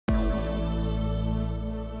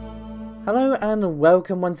Hello and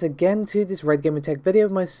welcome once again to this Red Gamer Tech video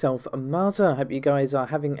of myself, Marta. Hope you guys are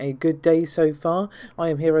having a good day so far. I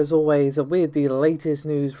am here as always with the latest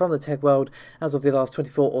news from the tech world as of the last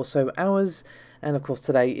 24 or so hours. And of course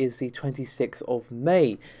today is the 26th of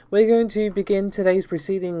May. We're going to begin today's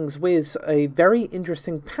proceedings with a very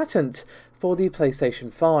interesting patent for the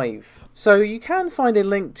PlayStation 5. So you can find a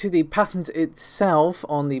link to the patent itself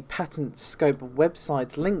on the Patent Scope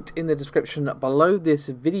website linked in the description below this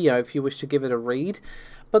video if you wish to give it a read.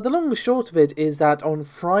 But the long and short of it is that on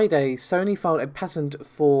Friday Sony filed a patent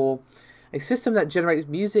for a system that generates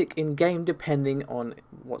music in-game depending on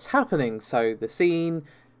what's happening. So the scene,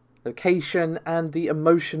 location, and the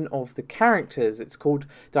emotion of the characters. It's called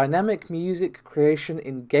Dynamic Music Creation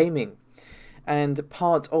in Gaming. And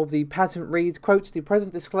part of the patent reads, quote, "The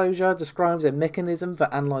present disclosure describes a mechanism for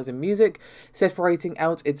analysing music, separating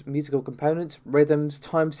out its musical components, rhythms,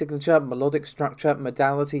 time signature, melodic structure,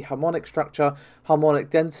 modality, harmonic structure,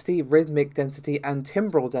 harmonic density, rhythmic density, and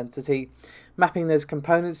timbral density, mapping those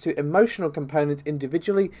components to emotional components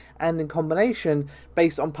individually and in combination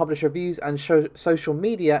based on published reviews and social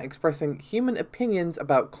media expressing human opinions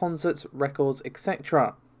about concerts, records,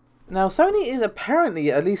 etc." Now, Sony is apparently,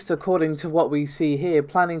 at least according to what we see here,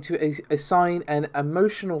 planning to assign an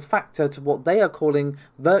emotional factor to what they are calling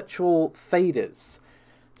virtual faders.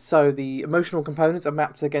 So the emotional components are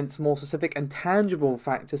mapped against more specific and tangible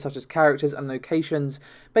factors such as characters and locations,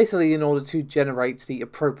 basically in order to generate the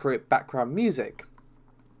appropriate background music.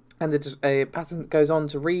 And the patent goes on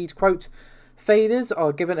to read, quote, "Faders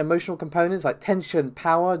are given emotional components like tension,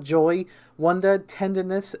 power, joy, wonder,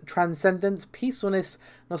 tenderness, transcendence, peacefulness,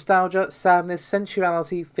 nostalgia, sadness,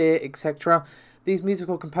 sensuality, fear, etc. These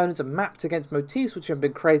musical components are mapped against motifs which have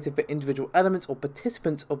been created for individual elements or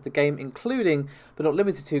participants of the game, including, but not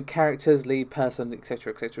limited to, characters, lead person,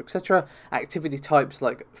 etc, etc, etc, activity types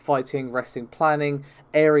like fighting, resting, planning,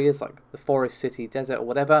 areas like the forest, city, desert, or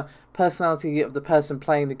whatever, personality of the person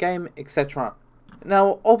playing the game, etc."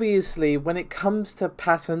 Now, obviously, when it comes to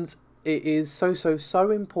patents, it is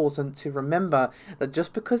so important to remember that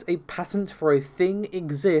just because a patent for a thing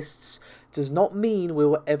exists does not mean we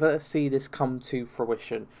will ever see this come to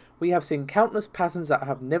fruition. We have seen countless patents that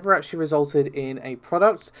have never actually resulted in a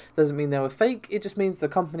product. Doesn't mean they were fake, it just means the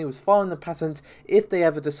company was filing the patent if they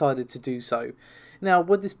ever decided to do so. Now,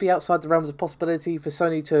 would this be outside the realms of possibility for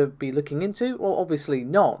Sony to be looking into? Well, obviously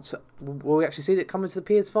not. Will we actually see it coming to the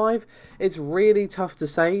PS5? It's really tough to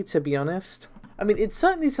say, to be honest. I mean, it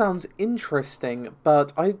certainly sounds interesting,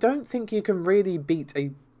 but I don't think you can really beat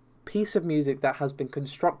a piece of music that has been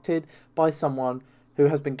constructed by someone who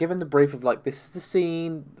has been given the brief of, like, this is the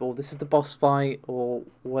scene, or this is the boss fight, or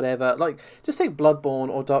whatever. Like, just take Bloodborne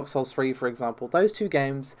or Dark Souls 3, for example. Those two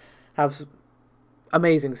games have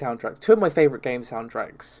amazing soundtracks, two of my favourite game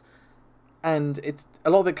soundtracks, and a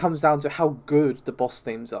lot of it comes down to how good the boss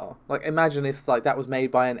themes are. Like, imagine if that was made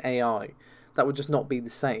by an AI, that would just not be the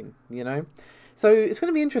same, you know? So it's going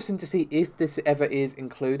to be interesting to see if this ever is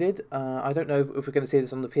included. I don't know if we're going to see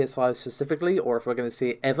this on the PS5 specifically, or if we're going to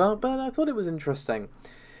see it ever, but I thought it was interesting.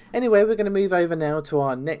 Anyway, we're going to move over now to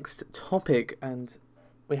our next topic, and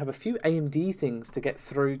we have a few AMD things to get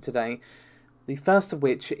through today. The first of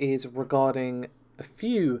which is regarding a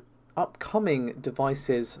few upcoming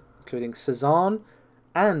devices, including Cezanne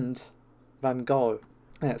and Van Gogh.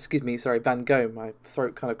 Van Gogh. My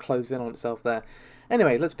throat kind of closed in on itself there.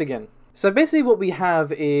 Anyway, let's begin. So basically what we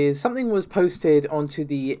have is something was posted onto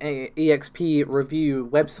the EXP review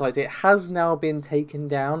website. It has now been taken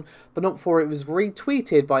down, but not before it was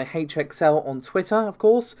retweeted by HXL on Twitter, of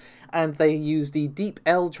course, and they used the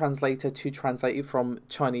DeepL translator to translate it from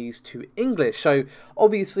Chinese to English. So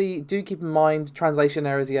obviously do keep in mind translation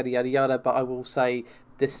errors, yada yada yada, but I will say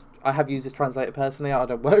this, I have used this translator personally. I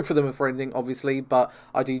don't work for them or for anything, obviously, but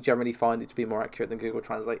I do generally find it to be more accurate than Google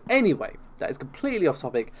Translate. Anyway, that is completely off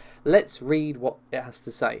topic. Let's read what it has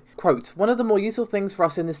to say. Quote, "One of the more useful things for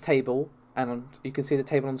us in this table," and you can see the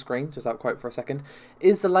table on screen, just that quote for a second,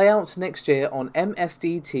 "is the layout next year on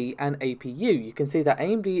MSDT and APU. You can see that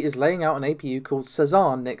AMD is laying out an APU called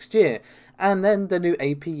Cezanne next year, and then the new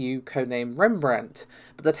APU codenamed Rembrandt.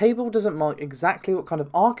 But the table doesn't mark exactly what kind of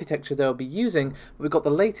architecture they'll be using, but we've got the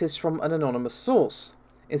latest from an anonymous source.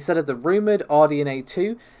 Instead of the rumoured RDNA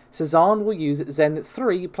 2, Cezanne will use Zen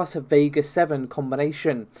 3 plus a Vega 7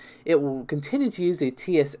 combination. It will continue to use the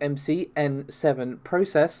TSMC N7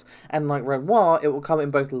 process, and like Renoir, it will come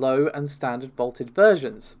in both low and standard voltage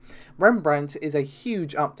versions. Rembrandt is a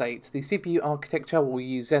huge update. The CPU architecture will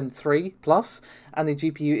use Zen 3 plus, and the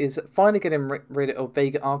GPU is finally getting rid of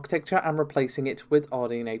Vega architecture and replacing it with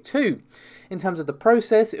RDNA 2. In terms of the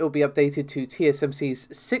process, it will be updated to TSMC's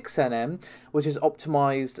 6nm, which is the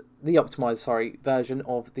optimized version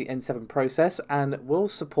of the N7 process, and will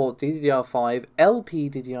support DDR5,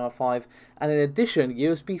 LPDDR5, and in addition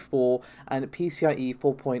USB 4 and PCIe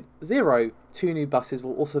 4.0. 2 new buses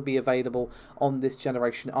will also be available on this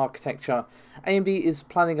generation architecture. AMD is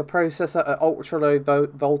planning a processor at ultra-low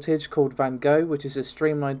voltage called Van Gogh, which is a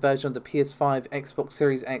streamlined version of the PS5 Xbox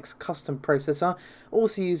Series X custom processor,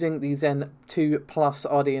 also using the Zen 2 plus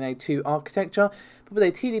RDNA 2 architecture, but with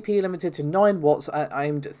a TDP limited to 9 watts and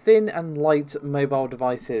aimed thin and light mobile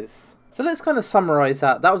devices. So let's kind of summarize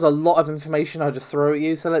that. That was a lot of information I just threw at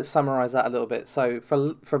you, so let's summarize that a little bit. So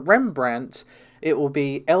for Rembrandt, it will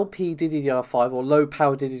be LPDDR5 or low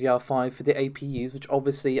power DDR5 for the APUs, which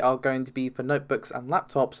obviously are going to be for notebooks and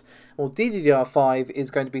laptops, while DDR5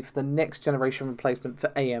 is going to be for the next generation replacement for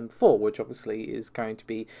AM4, which obviously is going to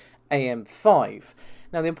be AM5.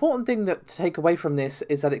 Now, the important thing to take away from this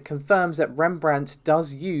is that it confirms that Rembrandt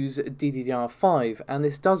does use DDR5, and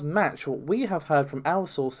this does match what we have heard from our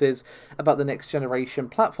sources about the next generation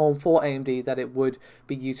platform for AMD, that it would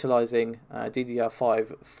be utilizing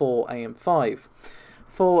DDR5 for AM5.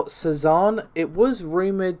 For Cezanne, it was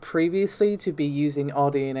rumoured previously to be using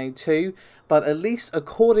RDNA 2, but at least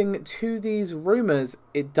according to these rumours,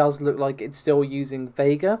 it does look like it's still using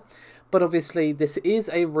Vega. But obviously, this is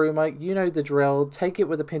a rumour, you know the drill, take it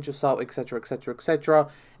with a pinch of salt, etc, etc, etc.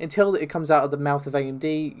 Until it comes out of the mouth of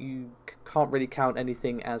AMD, you can't really count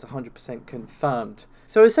anything as 100% confirmed.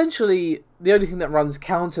 So essentially, the only thing that runs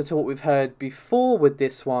counter to what we've heard before with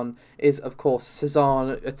this one is, of course,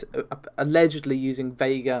 Cezanne allegedly using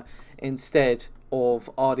Vega instead of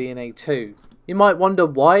RDNA 2. You might wonder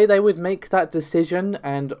why they would make that decision,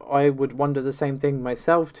 and I would wonder the same thing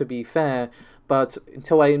myself, to be fair. But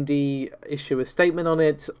until AMD issue a statement on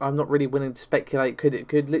it, I'm not really willing to speculate. It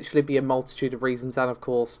could literally be a multitude of reasons, and of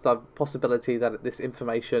course the possibility that this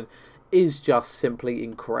information is just simply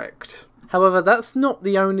incorrect. However, that's not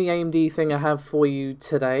the only AMD thing I have for you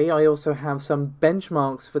today. I also have some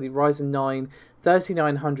benchmarks for the Ryzen 9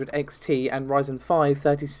 3900 XT and Ryzen 5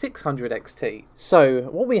 3600 XT. So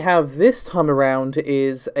what we have this time around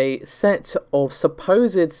is a set of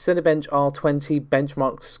supposed Cinebench R20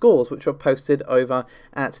 benchmark scores, which were posted over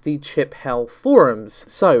at the Chip Hell forums.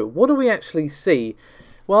 So what do we actually see?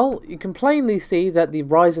 Well, you can plainly see that the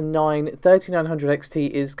Ryzen 9 3900 XT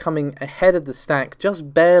is coming ahead of the stack,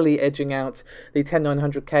 just barely edging out the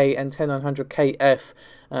 10900K and 10900KF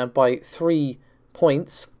by 3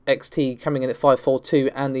 points. XT coming in at 542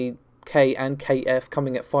 and the K and KF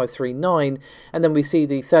coming at 539, and then we see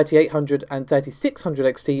the 3800 and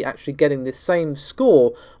 3600 XT actually getting the same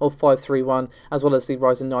score of 531, as well as the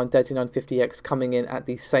Ryzen 9 3950X coming in at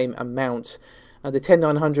the same amount. The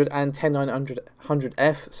 10900 and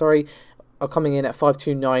 10900F, are coming in at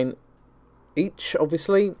 529 each,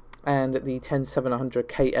 obviously, and the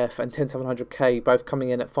 10700KF and 10700K both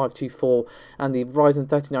coming in at 524, and the Ryzen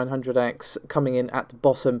 3900X coming in at the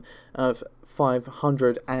bottom of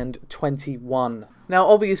 521. Now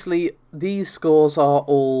obviously these scores are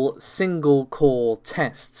all single core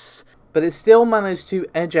tests, but it still managed to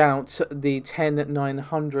edge out the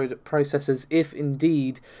 10900 processors if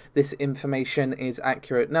indeed this information is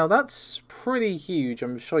accurate. Now that's pretty huge,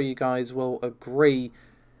 I'm sure you guys will agree,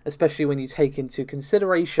 especially when you take into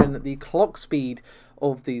consideration the clock speed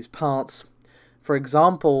of these parts. For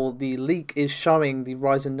example, the leak is showing the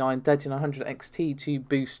Ryzen 9 3900 XT to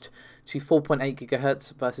boost to 4.8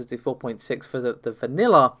 GHz versus the 4.6 for the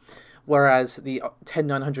vanilla, whereas the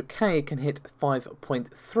 10900K can hit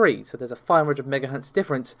 5.3, so there's a 500 MHz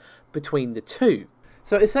difference between the two.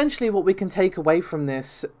 So essentially what we can take away from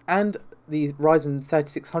this and the Ryzen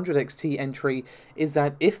 3600 XT entry is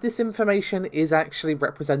that if this information is actually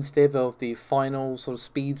representative of the final sort of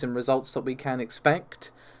speeds and results that we can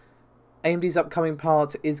expect, AMD's upcoming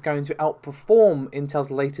part is going to outperform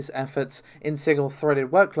Intel's latest efforts in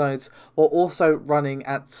single-threaded workloads, while also running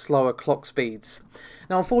at slower clock speeds.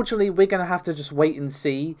 Now unfortunately we're going to have to just wait and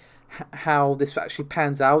see how this actually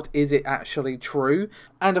pans out. Is it actually true?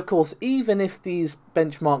 And of course, even if these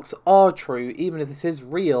benchmarks are true, even if this is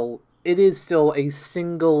real, it is still a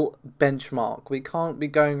single benchmark. We can't be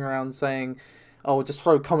going around saying, oh, just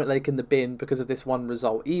throw Comet Lake in the bin because of this one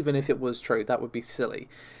result. Even if it was true, that would be silly.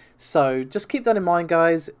 So just keep that in mind,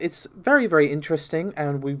 guys. It's very, very interesting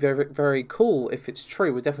and would be very, very cool if it's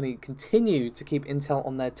true. We'll definitely continue to keep Intel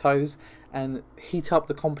on their toes and heat up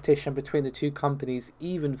the competition between the two companies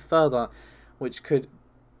even further, which could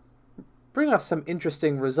bring us some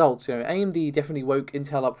interesting results. You know, AMD definitely woke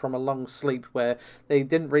Intel up from a long sleep where they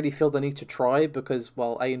didn't really feel the need to try because,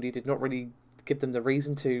 well, AMD did not really give them the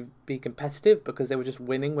reason to be competitive because they were just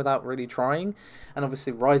winning without really trying. And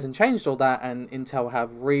obviously Ryzen changed all that, and Intel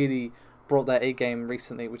have really brought their A game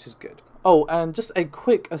recently, which is good. Oh, and just a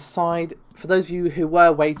quick aside, for those of you who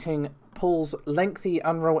were waiting, Paul's lengthy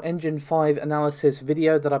Unreal Engine 5 analysis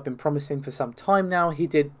video that I've been promising for some time now, he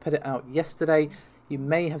did put it out yesterday. You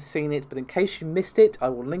may have seen it, but in case you missed it, I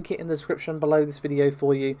will link it in the description below this video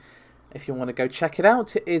for you. If you want to go check it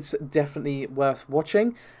out, it's definitely worth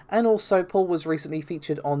watching. And also, Paul was recently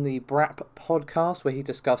featured on the BRAP podcast, where he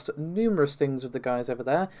discussed numerous things with the guys over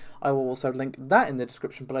there. I will also link that in the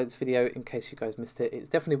description below this video in case you guys missed it. It's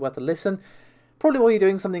definitely worth a listen. Probably while you're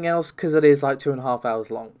doing something else, because it is like 2.5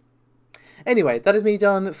 hours long. Anyway, that is me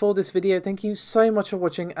done for this video. Thank you so much for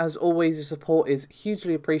watching. As always, your support is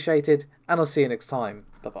hugely appreciated, and I'll see you next time.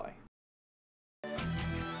 Bye-bye.